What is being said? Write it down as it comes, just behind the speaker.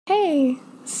Hi.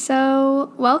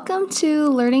 So, welcome to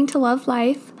Learning to Love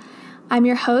Life. I'm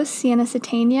your host, Sienna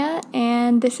Satania,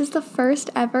 and this is the first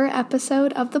ever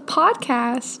episode of the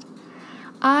podcast.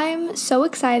 I'm so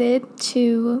excited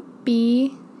to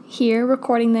be here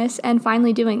recording this and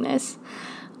finally doing this.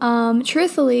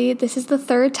 Truthfully, this is the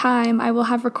third time I will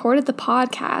have recorded the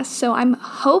podcast, so I'm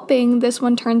hoping this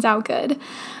one turns out good.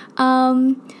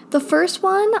 The first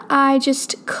one, I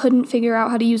just couldn't figure out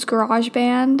how to use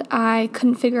GarageBand. I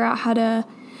couldn't figure out how to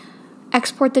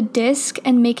export the disc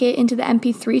and make it into the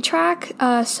MP3 track,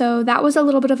 so that was a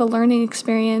little bit of a learning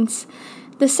experience.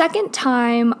 The second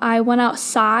time, I went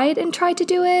outside and tried to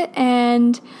do it,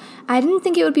 and I didn't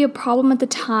think it would be a problem at the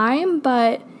time,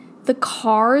 but the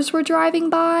cars were driving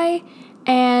by,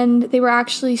 and they were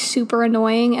actually super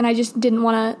annoying, and I just didn't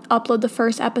want to upload the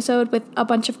first episode with a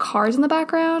bunch of cars in the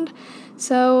background.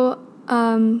 So,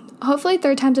 hopefully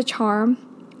third time's a charm.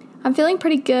 I'm feeling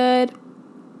pretty good.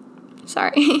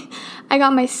 Sorry. I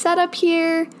got my setup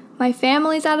here. My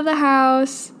family's out of the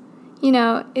house. You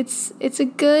know, it's a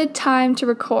good time to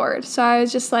record. So I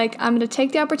was just like, I'm going to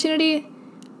take the opportunity.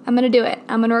 I'm going to do it.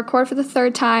 I'm going to record for the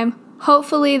third time.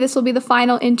 Hopefully this will be the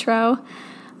final intro.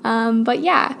 But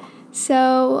yeah,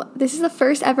 so this is the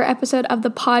first ever episode of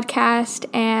the podcast,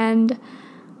 and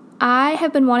I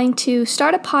have been wanting to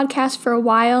start a podcast for a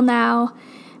while now.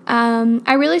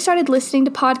 I really started listening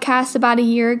to podcasts about a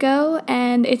year ago,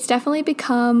 and it's definitely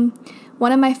become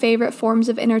one of my favorite forms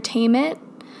of entertainment.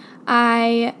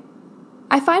 I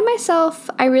find myself,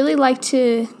 I really like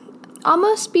to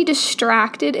almost be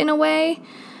distracted in a way,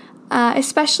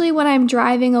 especially when I'm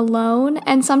driving alone,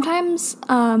 and sometimes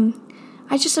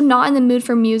I just am not in the mood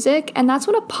for music, and that's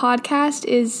when a podcast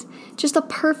is just the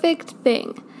perfect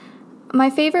thing. My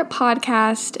favorite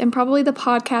podcast, and probably the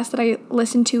podcast that I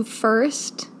listened to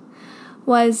first,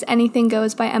 was Anything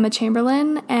Goes by Emma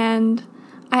Chamberlain, and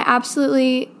I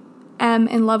absolutely am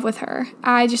in love with her.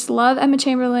 I just love Emma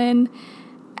Chamberlain,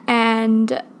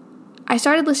 and I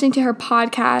started listening to her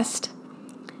podcast,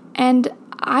 and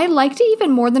I liked it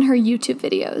even more than her YouTube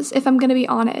videos, if I'm going to be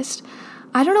honest.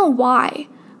 I don't know why.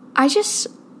 I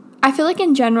feel like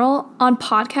in general, on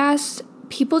podcasts,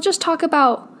 people just talk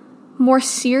about more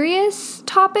serious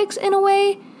topics in a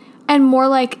way, and more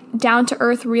like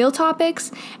down-to-earth real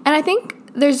topics, and I think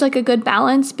there's like a good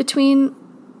balance between,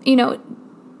 you know,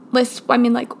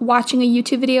 watching a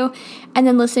YouTube video and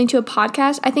then listening to a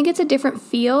podcast. I think it's a different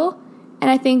feel, and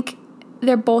I think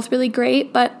they're both really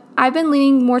great, but I've been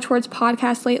leaning more towards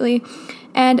podcasts lately,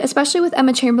 and especially with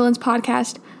Emma Chamberlain's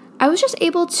podcast, I was just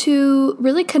able to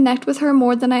really connect with her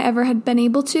more than I ever had been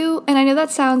able to, and I know that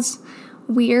sounds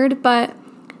weird, but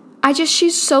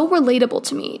she's so relatable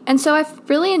to me, and so I've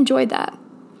really enjoyed that.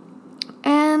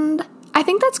 And I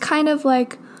think that's kind of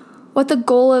like what the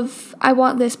goal of I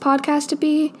want this podcast to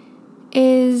be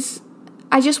is.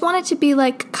 I just want it to be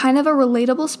like kind of a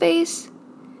relatable space,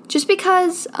 just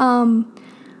because I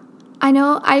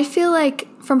feel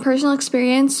like from personal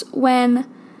experience, when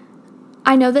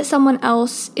I know that someone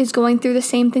else is going through the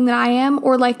same thing that I am,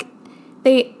 or like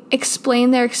they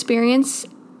explain their experience,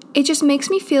 it just makes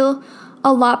me feel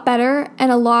a lot better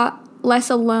and a lot less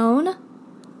alone.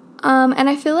 And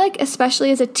I feel like,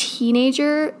 especially as a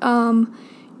teenager,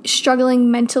 struggling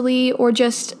mentally or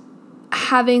just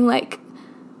having like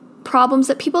problems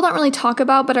that people don't really talk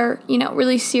about but are, you know,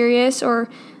 really serious, or,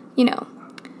 you know,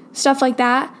 stuff like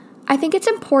that, I think it's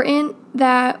important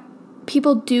that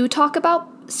people do talk about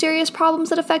serious problems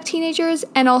that affect teenagers,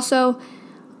 and also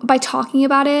by talking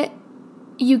about it,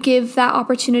 you give that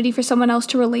opportunity for someone else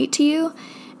to relate to you,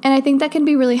 and I think that can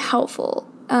be really helpful.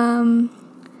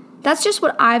 That's just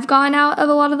what I've gotten out of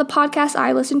a lot of the podcasts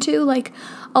I listen to. Like,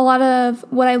 a lot of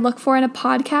what I look for in a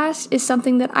podcast is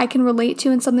something that I can relate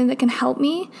to and something that can help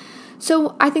me.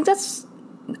 So I think that's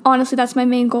my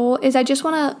main goal, is I just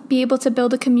want to be able to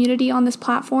build a community on this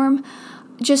platform,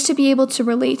 just to be able to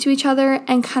relate to each other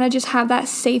and kind of just have that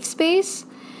safe space.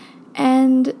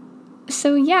 And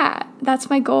so, yeah, that's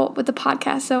my goal with the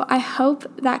podcast. So I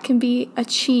hope that can be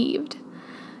achieved.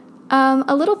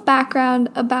 A little background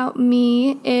about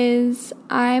me is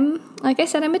like I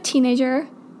said, I'm a teenager.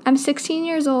 I'm 16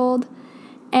 years old,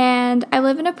 and I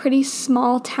live in a pretty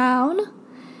small town,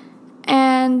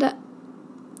 and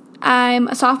I'm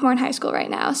a sophomore in high school right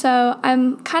now. So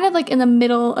I'm kind of like in the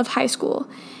middle of high school,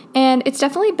 and it's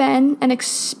definitely been an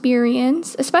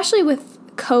experience, especially with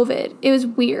COVID. It was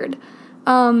weird,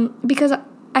 because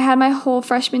I had my whole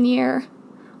freshman year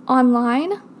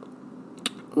online,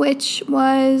 which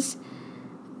was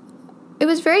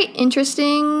very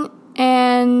interesting,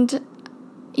 and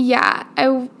yeah,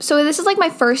 so this is like my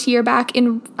first year back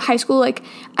in high school. Like,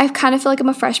 I kind of feel like I'm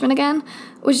a freshman again,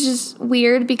 which is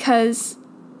weird because,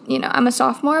 I'm a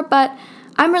sophomore, but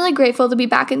I'm really grateful to be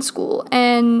back in school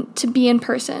and to be in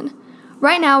person.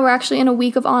 Right now, we're actually in a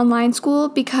week of online school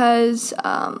because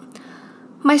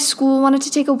my school wanted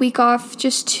to take a week off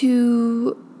just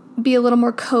to be a little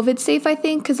more COVID safe, I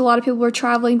think, because a lot of people were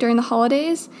traveling during the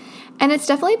holidays. And it's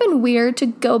definitely been weird to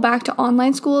go back to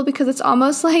online school because it's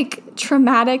almost like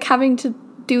traumatic having to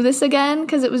do this again,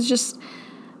 because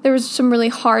there was some really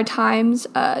hard times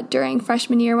during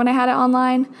freshman year when I had it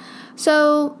online.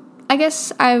 So I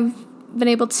guess I've been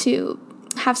able to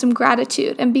have some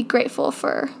gratitude and be grateful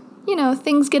for,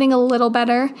 things getting a little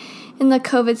better in the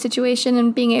COVID situation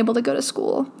and being able to go to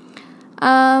school.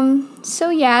 So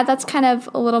yeah, that's kind of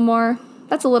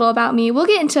that's a little about me. We'll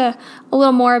get into a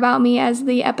little more about me as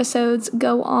the episodes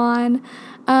go on.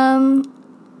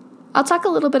 I'll talk a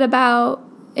little bit about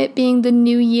it being the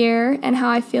new year and how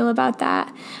I feel about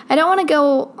that. I don't want to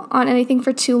go on anything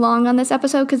for too long on this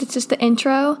episode because it's just the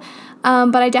intro,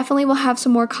 but I definitely will have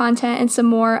some more content and some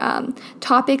more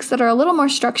topics that are a little more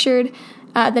structured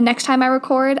the next time I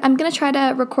record. I'm going to try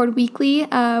to record weekly.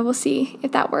 We'll see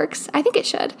if that works. I think it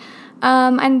should.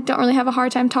 I don't really have a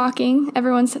hard time talking,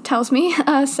 everyone tells me,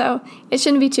 so it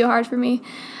shouldn't be too hard for me.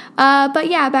 But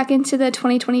yeah, back into the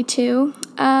 2022.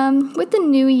 With the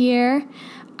new year,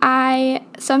 I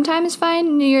sometimes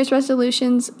find New Year's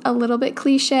resolutions a little bit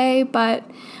cliche, but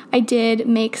I did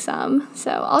make some.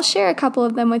 So I'll share a couple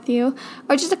of them with you,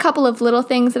 or just a couple of little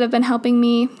things that have been helping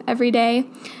me every day.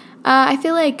 I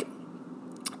feel like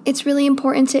it's really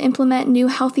important to implement new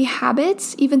healthy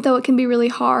habits, even though it can be really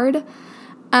hard.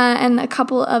 And a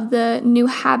couple of the new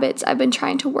habits I've been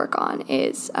trying to work on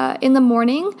is in the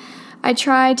morning, I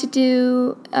try to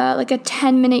do like a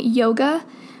 10-minute yoga.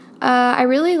 I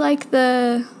really like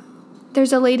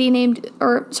there's a lady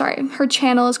her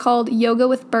channel is called Yoga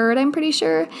with Bird, I'm pretty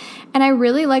sure. And I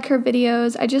really like her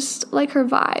videos. I just like her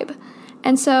vibe.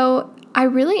 And so I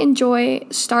really enjoy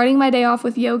starting my day off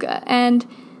with yoga. And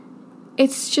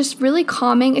it's just really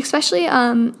calming, especially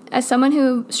as someone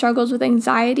who struggles with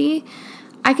anxiety.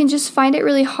 I can just find it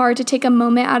really hard to take a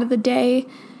moment out of the day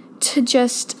to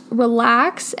just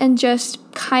relax and just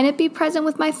kind of be present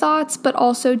with my thoughts, but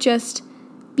also just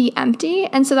be empty.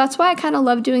 And so that's why I kind of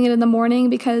love doing it in the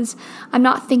morning, because I'm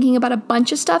not thinking about a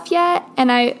bunch of stuff yet.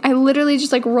 And I literally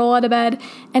just like roll out of bed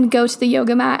and go to the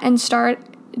yoga mat and start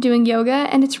doing yoga.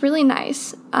 And it's really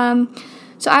nice.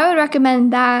 So I would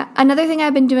recommend that. Another thing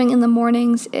I've been doing in the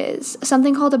mornings is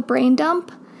something called a brain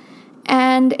dump.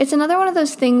 And it's another one of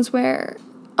those things where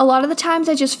a lot of the times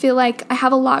I just feel like I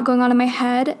have a lot going on in my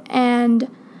head, and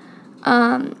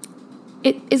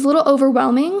it is a little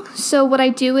overwhelming. So what I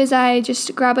do is I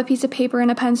just grab a piece of paper and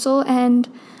a pencil and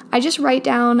I just write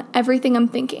down everything I'm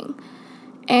thinking.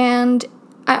 And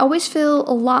I always feel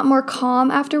a lot more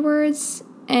calm afterwards,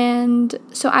 and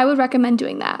so I would recommend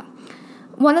doing that.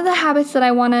 One of the habits that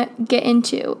I want to get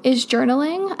into is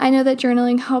journaling. I know that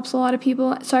journaling helps a lot of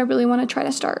people, so I really want to try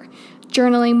to start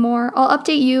journaling more. I'll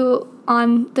update you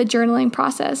on the journaling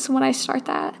process when I start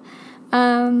that.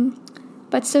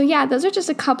 But so yeah, those are just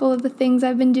a couple of the things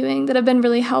I've been doing that have been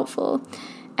really helpful.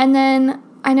 And then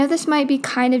I know this might be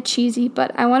kind of cheesy,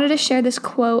 but I wanted to share this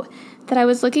quote that I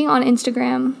was looking on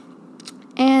Instagram,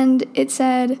 and it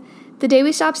said, "The day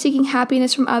we stop seeking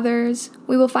happiness from others,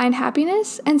 we will find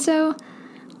happiness." And so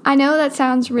I know that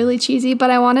sounds really cheesy, but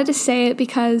I wanted to say it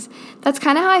because that's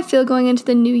kind of how I feel going into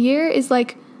the new year, is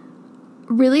like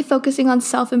really focusing on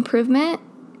self-improvement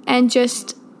and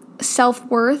just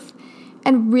self-worth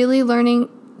and really learning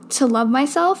to love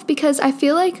myself, because I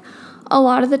feel like a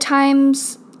lot of the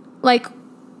times, like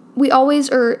you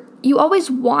always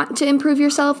want to improve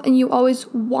yourself and you always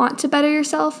want to better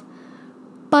yourself,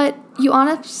 but you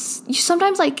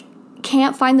sometimes like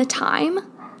can't find the time.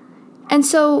 And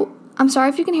so I'm sorry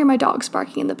if you can hear my dogs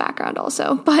barking in the background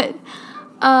also, but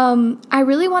I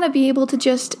really want to be able to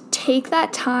just take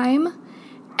that time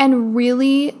and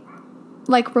really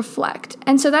like reflect.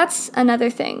 And so that's another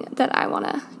thing that I want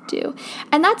to do.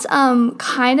 And that's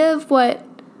kind of what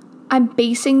I'm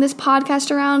basing this podcast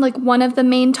around. Like one of the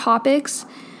main topics,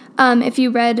 if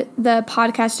you read the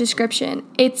podcast description,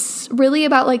 it's really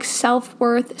about like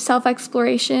self-worth,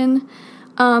 self-exploration,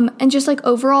 and just like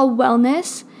overall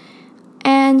wellness.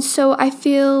 And so I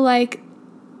feel like,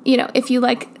 if you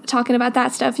like talking about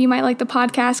that stuff, you might like the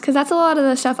podcast, because that's a lot of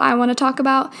the stuff I want to talk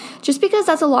about, just because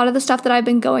that's a lot of the stuff that I've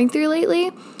been going through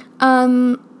lately,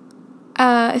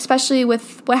 especially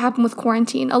with what happened with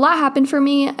quarantine. A lot happened for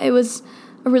me. It was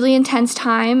a really intense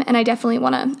time, and I definitely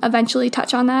want to eventually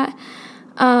touch on that.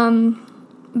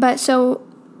 But so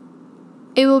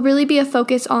it will really be a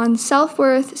focus on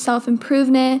self-worth,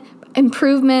 self-improvement,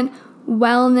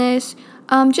 wellness,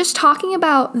 just talking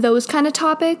about those kind of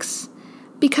topics,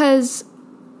 because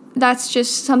that's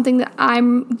just something that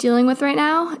I'm dealing with right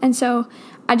now. And so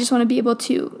I just want to be able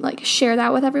to share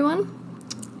that with everyone.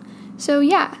 So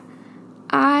yeah,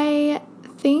 I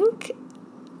think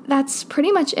that's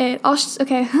pretty much it.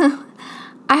 Okay.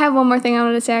 I have one more thing I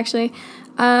wanted to say actually.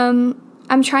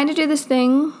 I'm trying to do this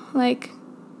thing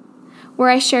where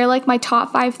I share my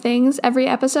top 5 things every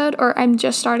episode, or I'm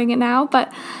just starting it now,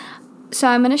 but so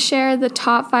I'm going to share the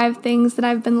top 5 things that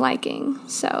I've been liking.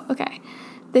 So, okay.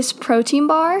 This protein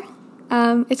bar,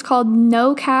 it's called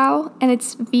No Cow, and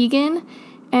it's vegan,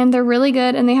 and they're really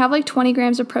good, and they have 20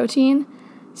 grams of protein.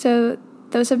 So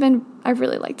I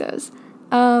really like those.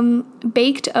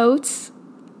 Baked oats.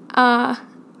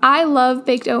 I love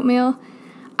baked oatmeal.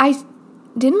 I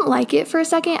didn't like it for a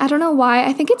second. I don't know why.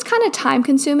 I think it's kind of time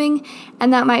consuming,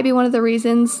 and that might be one of the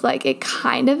reasons it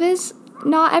kind of is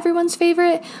not everyone's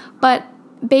favorite, but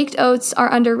baked oats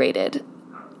are underrated.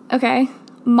 Okay.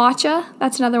 Matcha,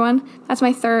 that's another one. That's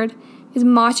my third, is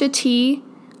matcha tea.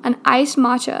 An iced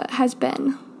matcha has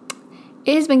been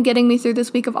getting me through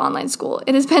this week of online school.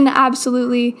 It has been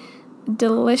absolutely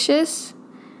delicious.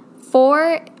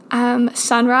 4,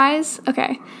 sunrise.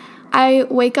 Okay. I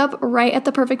wake up right at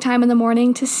the perfect time in the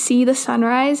morning to see the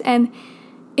sunrise, and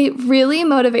it really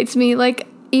motivates me.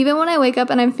 Even when I wake up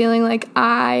and I'm feeling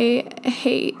I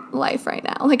hate life right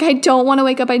now, I don't want to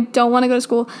wake up, I don't want to go to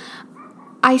school,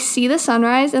 I see the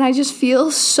sunrise and I just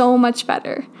feel so much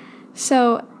better.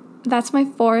 So that's my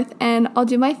 4th, and I'll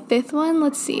do my 5th one.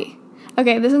 Let's see.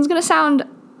 Okay, this one's going to sound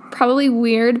probably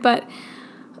weird, but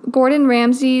Gordon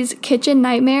Ramsay's Kitchen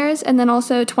Nightmares, and then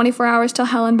also 24 Hours to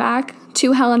Hell and Back.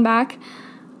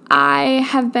 I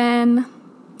have been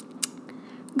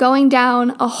going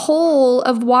down a hole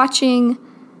of watching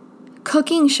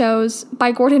cooking shows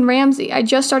by Gordon Ramsay. I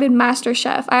just started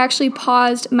MasterChef. I actually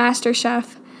paused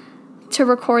MasterChef to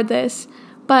record this,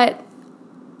 but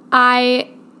I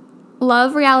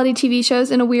love reality TV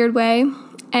shows in a weird way,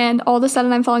 and all of a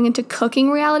sudden I'm falling into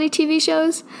cooking reality TV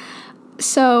shows.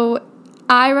 So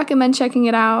I recommend checking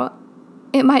it out.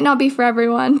 It might not be for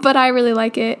everyone, but I really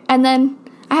like it. And then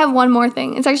I have one more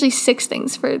thing. It's actually 6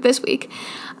 things for this week.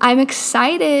 I'm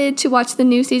excited to watch the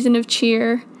new season of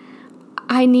Cheer.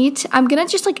 I'm going to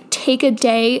just take a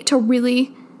day to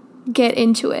really get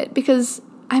into it because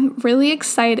I'm really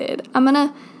excited. I'm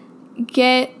going to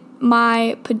get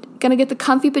the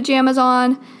comfy pajamas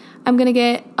on. I'm going to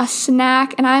get a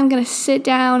snack, and I'm going to sit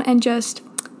down and just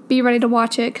be ready to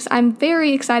watch it because I'm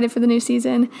very excited for the new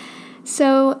season.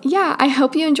 So yeah, I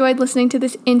hope you enjoyed listening to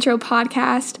this intro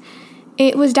podcast.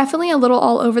 It was definitely a little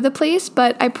all over the place,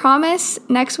 but I promise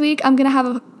next week I'm going to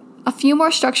have a few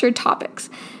more structured topics.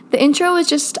 The intro was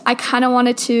just, I kind of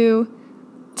wanted to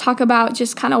talk about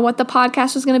just kind of what the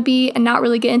podcast was going to be and not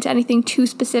really get into anything too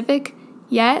specific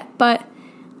yet, but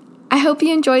I hope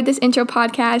you enjoyed this intro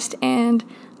podcast, and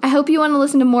I hope you want to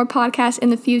listen to more podcasts in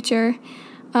the future.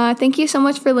 Thank you so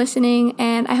much for listening,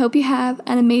 and I hope you have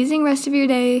an amazing rest of your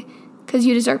day because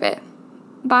you deserve it.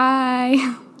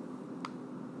 Bye.